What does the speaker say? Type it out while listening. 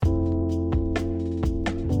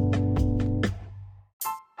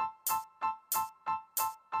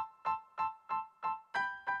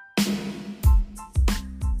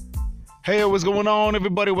Hey, what's going on,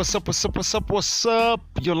 everybody? What's up? What's up? What's up? What's up?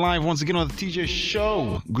 You're live once again on the TJ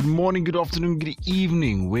Show. Good morning, good afternoon, good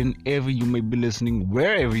evening, whenever you may be listening,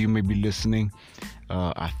 wherever you may be listening.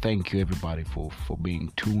 I thank you, everybody, for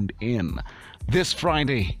being tuned in this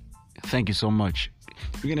Friday. Thank you so much.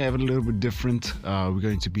 We're gonna have it a little bit different. We're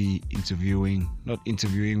going to be not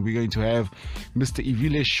interviewing. We're going to have Mr.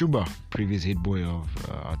 Ivile Shuba, previous head boy of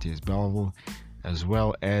RTS Belleville, as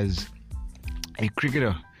well as a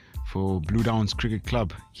cricketer for Blue Downs Cricket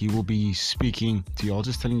Club. He will be speaking to you all,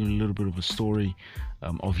 just telling you a little bit of a story,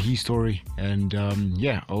 of his story, and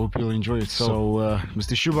I hope you'll enjoy it. So,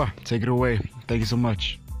 Mr. Shuba, take it away. Thank you so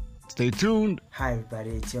much. Stay tuned. Hi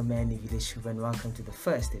everybody, it's your man Ivile Shuba and welcome to the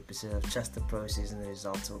first episode of Just the Process and the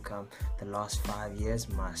Results Will Come. The last 5 years,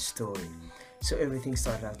 my story. So everything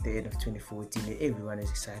started at the end of 2014 and everyone is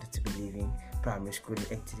excited to be leaving primary school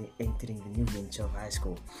and entering the new venture of high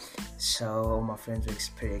school. So all my friends were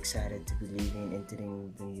pretty excited to be leaving and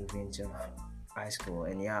entering the new venture of high school,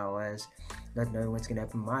 and I was not knowing what's going to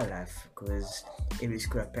happen in my life because every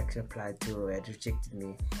school I applied to had rejected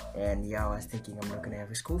me, and I was thinking I'm not going to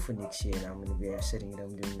have a school for next year and I'm going to be sitting at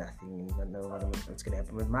home doing nothing and not knowing what's going to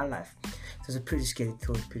happen with my life. So it was a pretty scary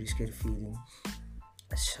thought, pretty scary feeling.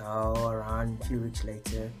 So around a few weeks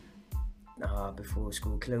later, before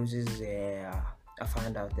school closes, I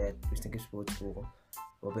found out that Western Cape Sports School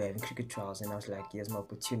will be having cricket trials, and I was like, here's my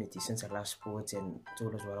opportunity since I love sports and it's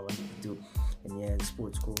always what I wanted to do. And the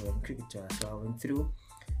sports school having cricket trials, so I went through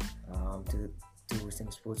to Western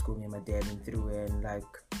Cape Sports School. Me and my dad went through, and like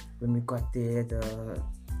when we got there,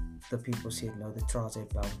 the people said no, the trials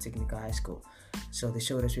at Belleville Technical High School. So they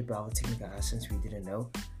showed us with Belleville Technical High, since we didn't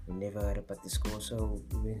know. We never heard about the school, so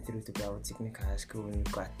we went through to Belleville Technical High School. When we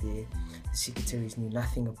got there, the secretaries knew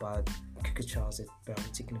nothing about cricket trials at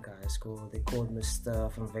Belleville Technical High School. They called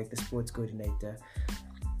Mr. Van Wyk, the sports coordinator.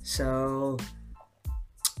 So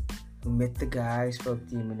we met the guy, spoke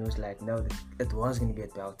to him, and he was like, no, it was going to be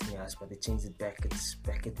at Belleville Technical High, but they changed it back. It's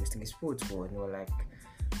back at Western Cape Sports School. And we were like,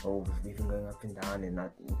 oh, we've been going up and down, and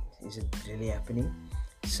is it really happening?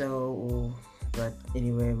 So, but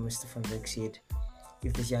anyway, Mr. Van Wyk said,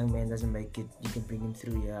 if this young man doesn't make it, you can bring him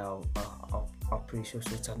through here. I'll pretty sure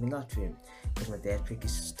sort something out for him. Because my dad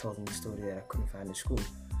just told me the story that I couldn't find a school.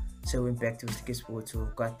 So we went back to Western Cape Sports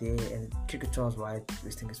School, got there, and cricket trials were at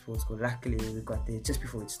Western Cape Sports School. Luckily, we got there just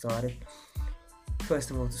before it started. First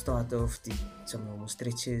of all, to start off, did some normal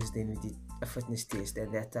stretches, then we did a fitness test,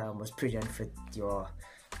 and that time was pretty unfit.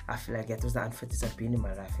 I feel like that was the unfittest I've been in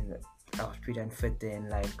my life, and I was pretty unfit,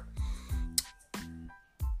 and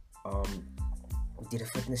did a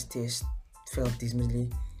fitness test, failed dismally,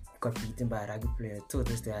 got beaten by a rugby player. Told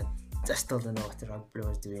us that I still don't know what the rugby player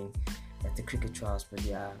was doing at the cricket trials, but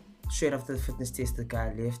straight after the fitness test, the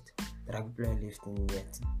guy left, the rugby player left, and he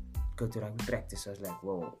had to go to rugby practice. I was like,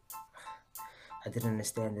 whoa, I didn't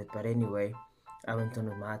understand it, but anyway, I went on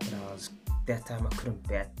with my trials. That time I couldn't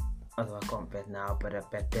bat, although I can't bat now, but I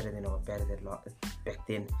bat better than I batted back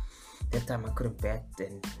then. That time I couldn't bat,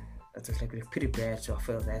 and it was like pretty bad, so I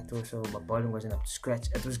failed that also. My bowling wasn't up to scratch.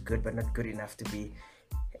 It was good, but not good enough to be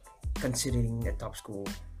considering a top school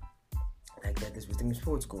like that is Western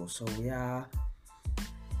Sports School. So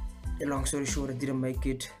long story short, I didn't make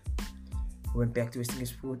it. Went back to Western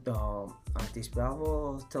Sport, RTS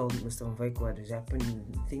Belleville, told Mr. Van Wyk what has happened,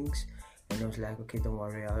 things, and he was like, okay, don't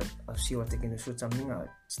worry, I'll see what I can do, sort something out.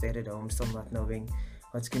 Stayed at home, still not knowing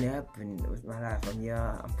what's gonna happen with my life.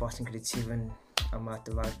 I'm passing grade 7. I'm not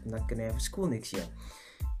gonna have a school next year.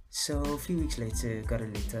 So a few weeks later, got a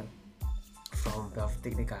letter from Belleville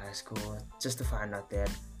Technical High School just to find out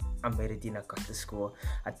that I made it in. I got the school.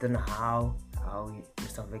 I don't know how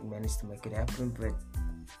Mr. Wyk managed to make it happen, but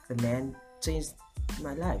the man changed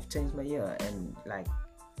my life, changed my year, and like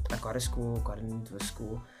I got into a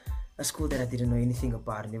school that I didn't know anything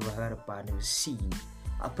about, never heard about, never seen.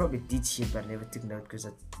 I probably did see it, but I never took note because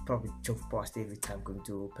I probably drove past every time going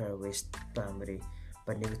to Para West Primary,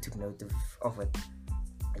 but never took note of it.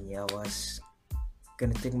 And I was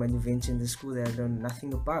gonna take my new venture in the school that I know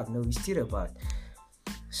nothing about, no history about.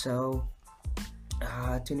 So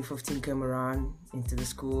 2015 came around, got into the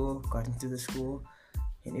school,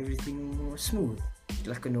 and everything was smooth.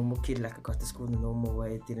 Like a normal kid, like I got to school in a normal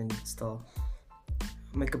way. I didn't still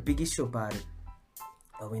make a big issue about it.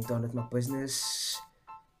 I went on with my business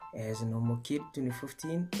as a normal kid,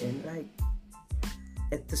 2015, and like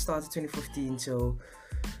at the start of 2015, so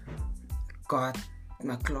got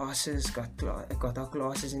my classes, got our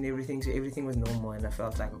classes and everything, so everything was normal, and I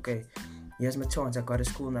felt like, okay, here's my chance. I got a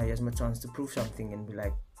school now, here's my chance to prove something and be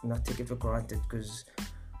like, not take it for granted, because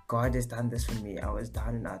God has done this for me. I was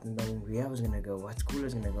down and out and knowing where I was gonna go, what school I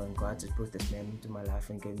was gonna go, and God just put this man into my life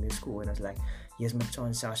and gave me a school. And I was like, here's my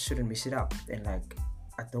chance. I shouldn't miss it up. And like,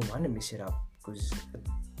 I don't want to miss it up because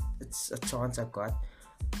it's a chance I got.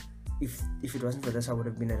 If it wasn't for this, I would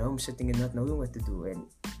have been at home sitting and not knowing what to do. And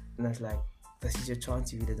I was like, this is your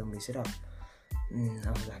chance. You really don't miss it up. And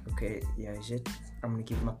I was like, okay, yeah, is it? I'm gonna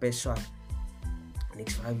give it my best shot.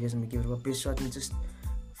 Next 5 years, I'm gonna give it my best shot and just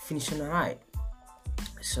finish on a high.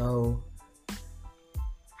 So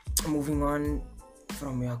moving on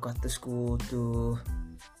from where I got to school to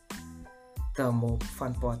the more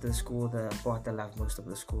fun part of the school, the part I love most of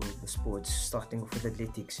the school, the sports, starting off with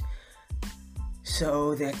athletics.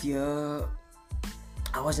 So that year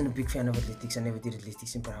I wasn't a big fan of athletics. I never did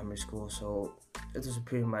athletics in primary school, so it was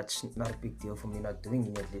pretty much not a big deal for me not doing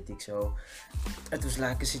any athletics. So it was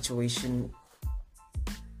like a situation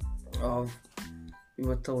of we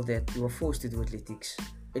were told that we were forced to do athletics,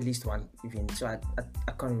 at least one event. So I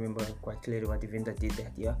can't remember quite clearly what event I did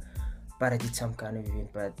that year, but I did some kind of event,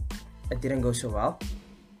 but it didn't go so well.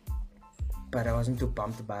 But I wasn't too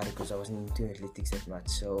pumped about it because I wasn't into athletics that much.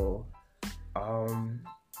 So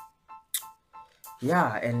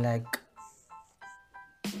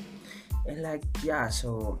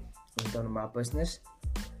so went on my business.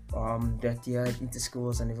 That year at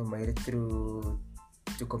inter-schools I never made it through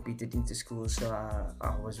to compete at inter-school, so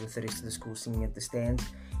I was with the rest of the school singing at the stands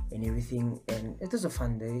and everything, and it was a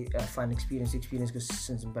fun day, a fun experience because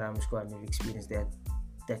since in primary school I never experienced that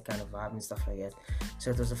kind of vibe and stuff like that.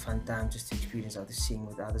 So it was a fun time just to experience how to sing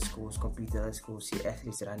with other schools, compete with other schools, see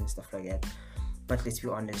athletes run and stuff like that. But let's be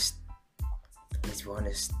honest, it's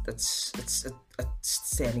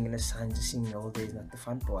standing in the sun just singing all day is not the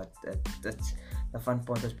fun part. The fun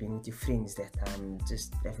part was being with your friends that time,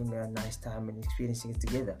 just having a nice time and experiencing it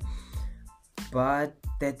together. But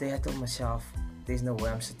that day I told myself, there's no way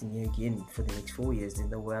I'm sitting here again for the next 4 years. There's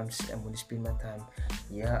no way I'm going to spend my time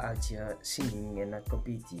out here singing and not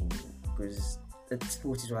competing, because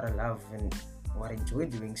sports is what I love and what I enjoy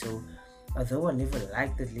doing. So although I never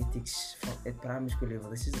liked athletics at primary school level,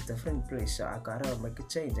 this is a different place, so I gotta make a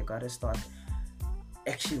change. I gotta start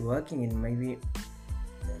actually working, and maybe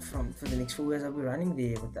for the next 4 years I'll be running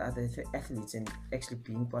there with the other athletes and actually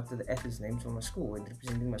being part of the athletes' names for my school and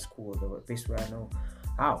representing my school the best way I know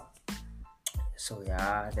how. So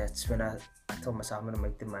yeah, that's when I told myself I'm gonna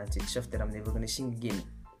make the mindset shift that I'm never gonna sing again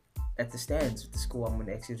at the stands with the school. I'm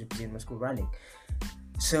gonna actually represent my school running.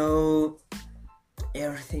 So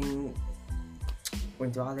everything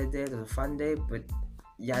went well that day. It was a fun day, but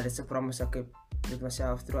yeah, that's a promise I kept with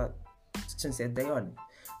myself throughout since that day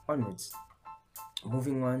onwards.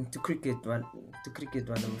 Moving on to cricket, one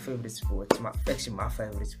of my favorite sports. My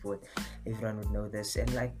favorite sport. Everyone would know this.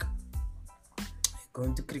 And like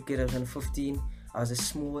going to cricket, I was under 15. I was a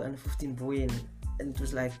small under 15 boy, and it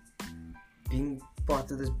was like being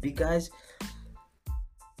part of those big guys.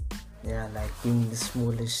 Yeah, like being the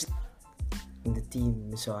smallest in the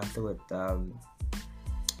team. So I thought,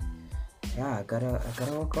 I gotta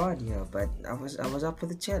work hard here. But I was up for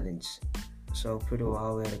the challenge. So pretty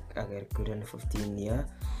well, I got a good under 15 year.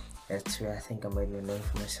 That's where I think I made a name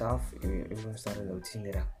for myself. Everyone started noticing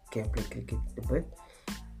that I can play cricket a bit.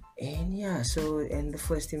 And yeah, so and the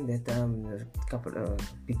first team that a couple of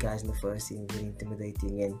big guys in the first team, very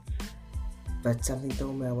intimidating, but something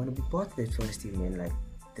told me I want to be part of that first team, and like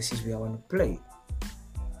this is where I want to play.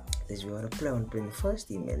 I want to play in the first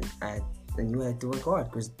team, and I knew I had to work hard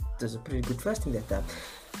because there's a pretty good first team that time.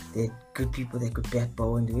 They had good people that could bat,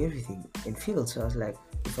 bowl and do everything in field. So I was like,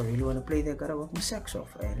 if I really want to play there, I gotta work my socks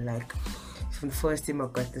off. And like from the first team I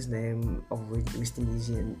got this name of West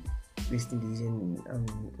Indonesian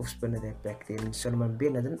off spinner that back then, Solomon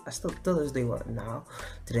Ben. I still till this day now.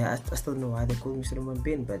 Today I still know why they called me Solomon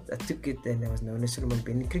Ben, but I took it and I was known as Solomon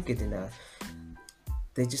Ben in cricket, and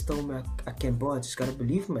they just told me I can bowl. I just gotta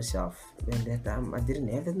believe in myself. And that time I didn't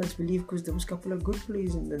have that much belief because there was a couple of good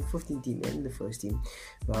players in the 15 team and the first team,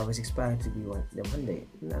 but I was inspired to be one day.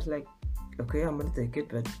 And I was like, okay, I'm gonna take it,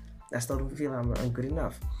 but I still don't feel I'm good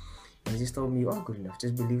enough. And he just told me, you are good enough,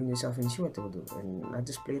 just believe in yourself and see what you will do. And I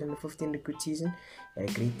just played in the 15, a good season, had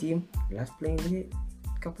a great team, loved playing there,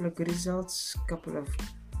 a couple of good results, couple of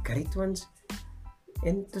great ones,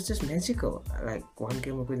 and it was just magical. Like one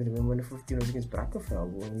game I couldn't remember, the 15 was against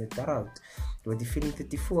Brackenfell, we won it out. We were defeating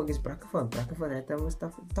 34 against Brackenfell, and Brackenfell that time was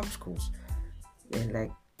top schools. And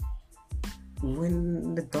like,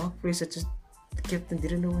 when the dark place, I just kept and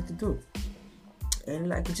didn't know what to do. And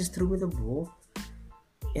like, he just threw me the ball,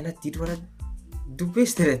 and I did what I do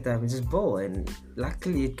best at that time, just bowl. And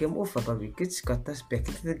luckily it came off. I got wickets, got us back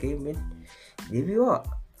into the game, and there we are.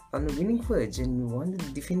 on the winning verge, and we wanted to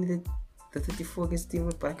defend the 34 against the team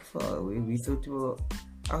of Pakistan. We thought we were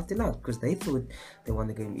out and out because they thought they won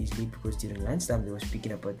the game easily because during lunchtime they were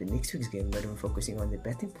speaking about the next week's game, but they were focusing on their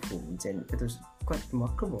batting performance, and it was quite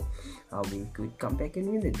remarkable how we could come back and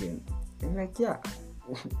win the game. And like, yeah,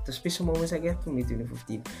 the special moments I get from me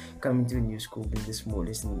 2015, coming to a new school, being the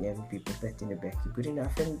smallest and having people pat in the back, you're good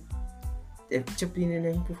enough, and chip in and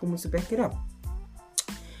having performance to back it up.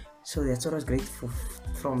 So that's what I was grateful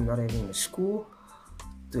from not having a school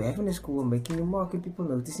to having a school, making a mark and people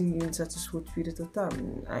noticing you in such a short period of time.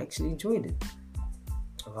 And I actually enjoyed it.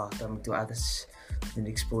 Well, coming to others, the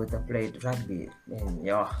next sport I played rugby, and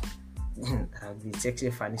yeah, rugby, it's actually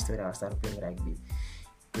a funny story how I started playing rugby.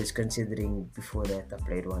 Because considering before that I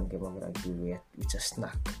played one game of rugby which I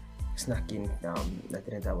snuck in. I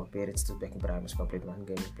didn't tell my parents to back in primary school. I played one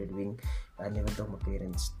game, I played wing. I never told my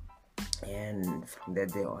parents. And from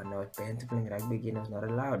that day on, I was banned to playing rugby again. I was not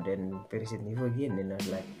allowed, and parents said never again. And I was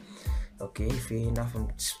like, okay, fair enough.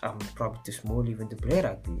 I'm probably too small even to play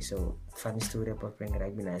rugby. So funny story about playing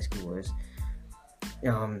rugby in high school was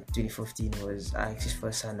 2015 was I actually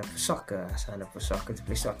first signed up for soccer. I signed up for soccer to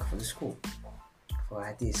play soccer for the school for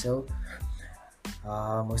IT. So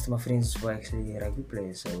most of my friends were actually rugby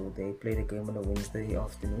players, so they played a game on a Wednesday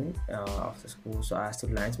afternoon after school. So I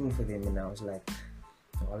stood linesman for them, and I was like,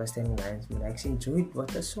 while I was standing linesman, I actually enjoyed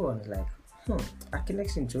what I saw, and I was like, I can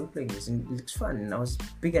actually enjoy playing this, and it looks fun. And I was a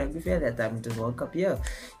big rugby fan at that time. It was World Cup year,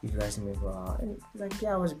 if you guys remember. And like,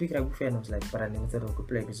 yeah, I was a big rugby fan. I was like, but I never thought I could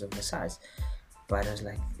play because of my size. But I was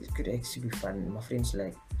like, it could actually be fun. My friends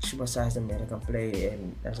like, super sized American play,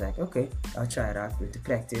 and I was like, okay, I'll try it out. Went to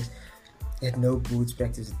practice. I had no boots,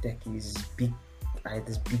 practice with techies, I had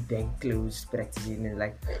this big bag clothes practicing, and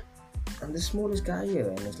like, I'm the smallest guy here,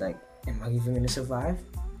 and it's like, am I even gonna survive?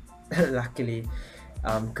 Luckily,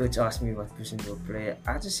 coach asked me what position to play.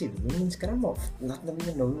 I just said wing and scrum off, not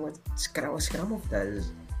even knowing what scrum off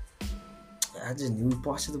does. I just knew we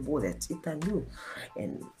passed the ball, that's it, I knew.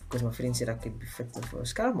 And because my friend said I could be fit for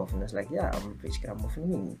scrum off, and I was like, yeah, I'm gonna play scrum off and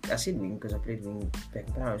wing. I said wing because I played wing back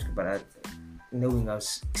in primary school, but knowing I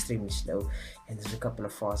was extremely slow, and there's a couple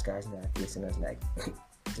of fast guys in that case, and I was like,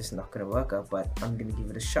 just not gonna work out, but I'm gonna give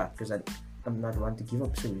it a shot because I'm not one to give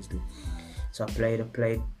up so easily. So I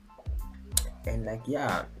played, and like,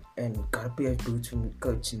 yeah, and got a pair of boots from the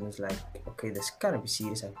coach, and was like, okay, this gotta be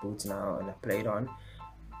serious, I have boots now. And I played on,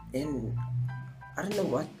 and I don't know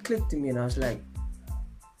what clicked to me, and I was like,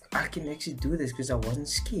 I can actually do this because I wasn't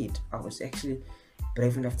scared. I was actually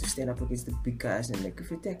brave enough to stand up against the big guys and make a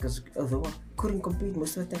few tackles. Although I couldn't compete,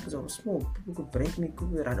 most of the tackles I was small, people could break me,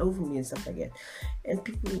 could run over me and stuff like that. And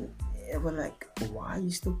people were like, why are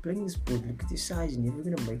you still playing this sport? Look at your size, you're never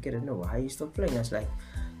gonna make it. I don't know, why are you still playing? I was like,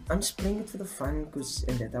 I'm just playing it for the fun, because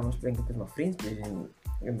in that time I was playing it with my friends, and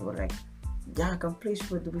they were like, yeah, I can play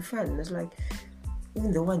sport, it'll be fun. And it's like,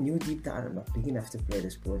 even though I knew deep down I'm not big enough to play the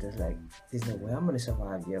sport, I was like, there's no way I'm gonna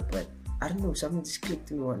survive here. But I don't know, something just clicked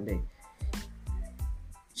to me one day.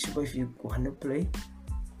 So if you want to play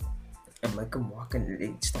and make a mark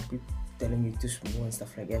and stop people telling you too small and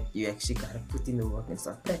stuff like that, you actually gotta put in the work and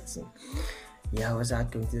start practicing. Yeah, I was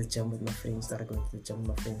out going to the gym with my friends, started going to the gym with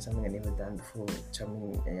my friends, something I never done before. I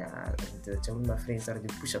went to the gym with my friends, started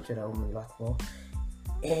doing push-ups at home and a lot more.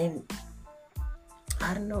 And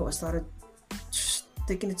I don't know, I started just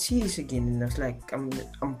taking it serious again, and I was like, I'm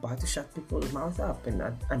about to shut people's mouth up, and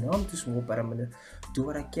I know I'm too small, but I'm gonna do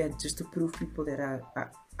what I can just to prove people that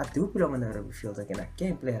I do belong on a rugby field again. I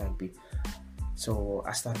can play rugby. So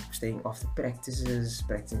I started staying off the practices,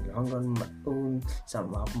 practicing long on my own,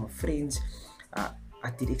 some help my friends. I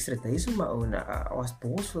did extra days on my own. I was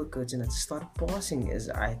balls for the coach, and I just started passing as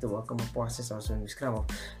I had to work on my passes. I was doing scrum off,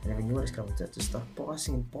 and I never knew what a scrum was. I just started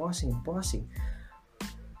passing.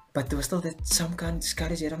 But there was still that some kind of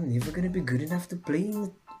discouragement that I'm never gonna be good enough to play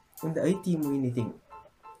in the A team or anything.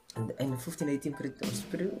 And the 15-18 was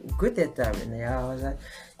pretty good that time, and yeah, I was like,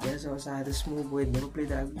 yes, I had a small boy, never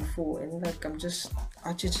played rugby before, and like I'm just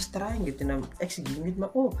trying it, and I'm actually giving it my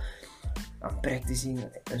all. I'm practicing,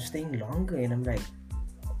 I'm staying longer, and I'm like,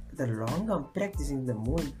 the longer I'm practicing, the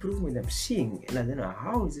more improvement I'm seeing, and I don't know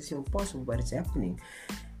how is this even possible, but it's happening.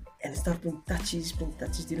 And I started playing touches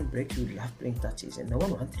during breaks. We loved playing touches, and no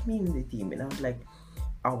one wanted me in the team, and I was like,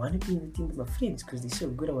 I want to be in the team with my friends because they're so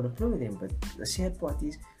good, I want to play with them. But the sad part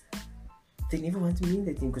is, they never wanted me in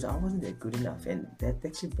the team because I wasn't that good enough, and that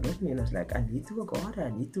actually broke me. And I was like, I need to work harder. I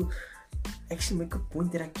need to actually make a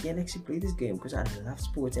point that I can actually play this game, because I love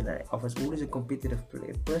sports, and I was always a competitive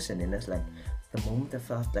person. And it's like, the moment I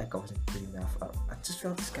felt like I wasn't good enough, I just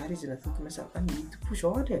felt discouraged, and I thought to myself, I need to push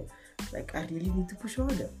harder. Like, I really need to push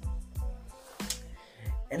harder.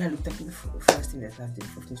 And I looked up in the first team that time, the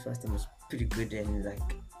 15's first team was pretty good, and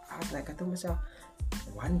like I told myself,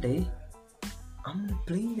 one day I'm gonna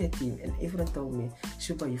play in that team. And everyone told me,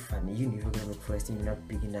 Super, you funny, you never gonna make first team, you're not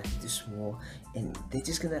big enough, you're too small, and they're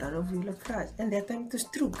just gonna run over you like flies. And that time it was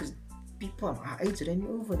true, because people my age ran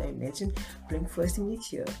you over. And I imagine playing first team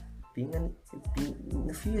next year, being in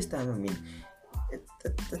a few years time. I mean, it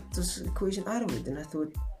was an equation out of it. And I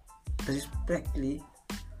thought, this is practically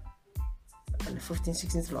on the 15th,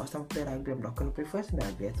 16th last time I played rugby, I'm not gonna play first team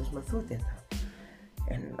rugby. That was my thought that time.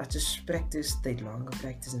 And I just practiced, stayed longer,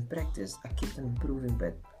 practice. I kept on improving,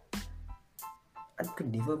 but I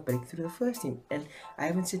could never break through the first team. And I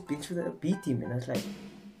haven't set bench for the B team, and I was like,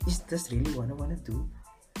 is this really what I want to do?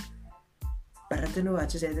 But I don't know, I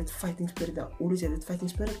just had that fighting spirit. I always had that fighting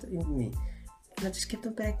spirit in me. And I just kept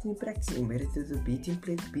on practicing. Made it to the B team,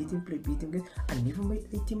 played B team good. I never made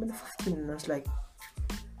A team in the 15, and I was like,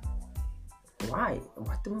 why?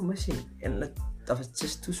 What am I missing? And I was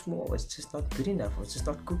just too small. I was just not good enough. I was just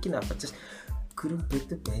not quick enough. I just couldn't break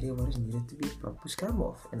the barrier what is needed to be a proper scrum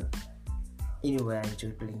off. And anyway, I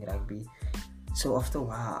enjoyed playing rugby. So after a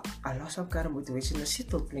while, I lost some kind of motivation. I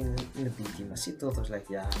settled playing in the B team. I was like,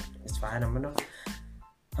 yeah, it's fine.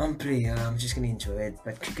 I'm playing. I'm just gonna enjoy it.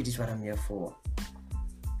 But cricket is what I'm here for.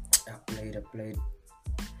 I played.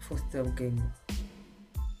 Fourth term came.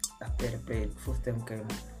 I played. Fourth term came.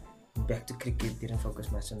 Back to cricket, didn't focus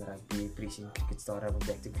much on rugby. Pre-season cricket started, went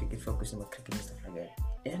back to cricket, focused on my cricket and stuff like that.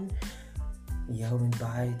 And year went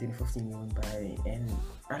by, 2015 year went by, and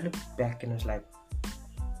I looked back and I was like,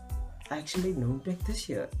 I actually made no impact this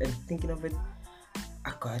year. And thinking of it,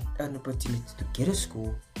 I got an opportunity to get a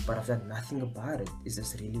school, but I've done nothing about it. Is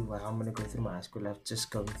this really why I'm gonna go through my high school life,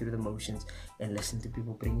 just going through the motions and listen to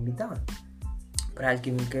people bringing me down? Prize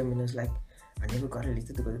giving came and I was like, I never got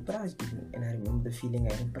elected to go to prize giving. And I remember the feeling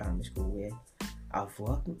I had in primary school where I've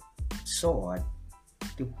worked so hard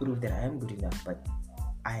to prove that I am good enough, but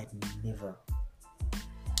I had never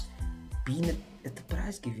been at the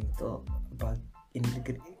prize giving till about in the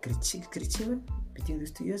grade 6, grade 7, between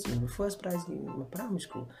those 2 years, when my first prize giving in my primary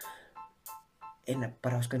school.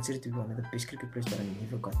 But I was considered to be one of the best cricket players, but I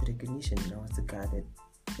never got the recognition. And I was the guy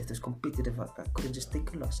that was competitive. I couldn't just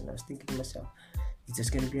take a loss, and I was thinking to myself, it's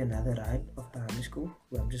just going to be another ride of primary school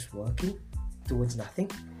where I'm just working towards nothing.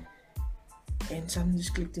 And something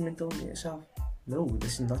just clicked in and told me, yourself, no,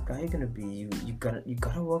 this is not how you're going to be. You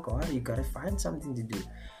gotta work hard. You gotta find something to do.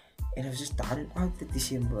 And I was just starting out the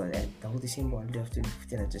whole December holiday of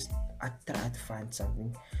 2015. I tried to find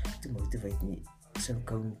something to motivate me. So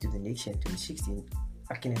going to the next year, 2016,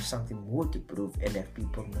 I can have something more to prove and have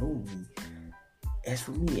people know me. As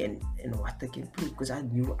for me and what I can prove, because I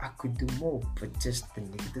knew I could do more, but just the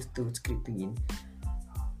negative thoughts creeping in,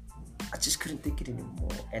 I just couldn't take it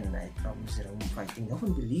anymore. And I promised that I won't fighting. No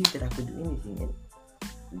one believed that I could do anything,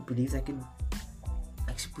 and believed I could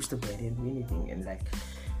actually push the barrier and do anything. And like,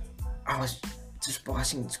 I was just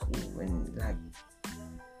passing in school, and like,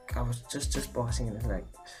 I was just passing, and I was like,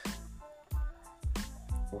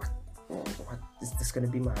 what is this gonna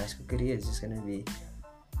be? My high school career is just gonna be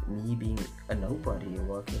me being a nobody,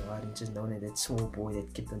 working hard and just knowing that small boy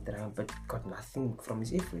that kept on trying but got nothing from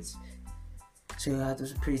his efforts. So yeah, it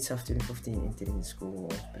was pretty tough 2015 entering the school.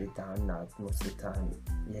 I was pretty down now most of the time,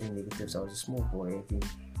 hearing negatives. I was a small boy, being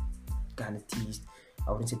kind of teased.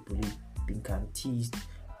 I wouldn't say bullied, being kind of teased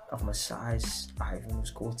of my size. I even was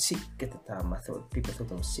called sick at the time. People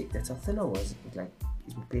thought I was sick. That's how thin I was. It was like,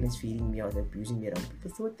 is my parents feeding me or they're abusing me around?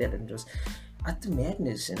 People thought that, and it was utter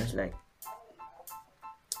madness. And I was like,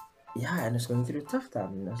 yeah, and I was going through a tough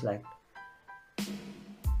time, and I was like,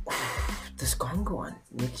 this can't go on.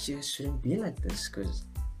 Next year shouldn't be like this, because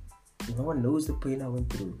no one knows the pain I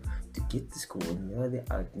went through to get to school, and here they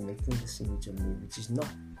are making this image of me,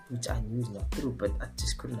 which I knew is not true, but I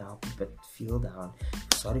just couldn't help it but feel down,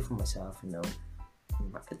 sorry for myself, you know,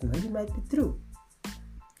 it maybe might be true. I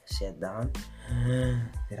sat down,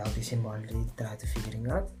 throughout December holiday, tried to figuring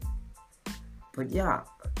out, but yeah,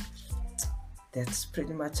 that's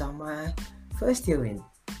pretty much how my first year went.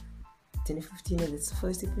 2015, and it's the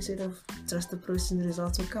first episode of Trust the Process and the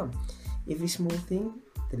Results Will Come. Every small thing,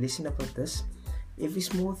 the lesson about this, every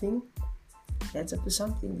small thing adds up to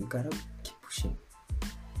something. You gotta keep pushing.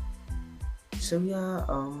 So yeah,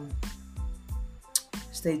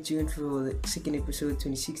 stay tuned for the second episode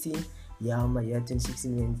 2016. Yeah, my year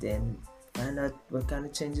 2016 went, and find out what kind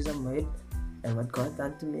of changes I made and what God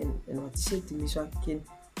done to me and what He said to me, so I can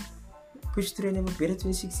push through and have a better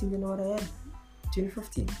 2016 than what I had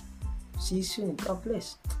 2015. See you soon. God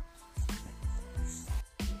bless.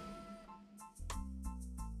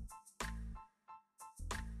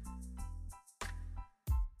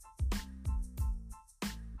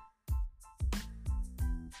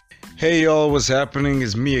 Hey y'all, what's happening?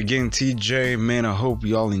 It's me again, TJ. Man, I hope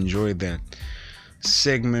y'all enjoyed that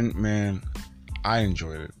segment, man. I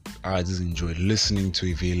enjoyed it. I just enjoyed listening to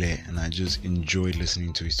Ivile, and I just enjoyed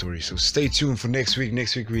listening to his story. So stay tuned for next week.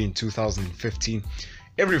 Next week we're in 2015.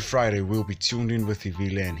 Every Friday we'll be tuned in with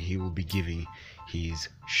Ivile, and he will be giving his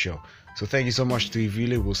show. So thank you so much to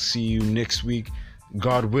Ivile. We'll see you next week,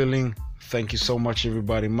 God willing. Thank you so much,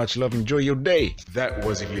 everybody. Much love. Enjoy your day. That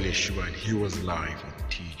was Ivile Shua, and he was live on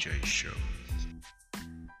TJ Show.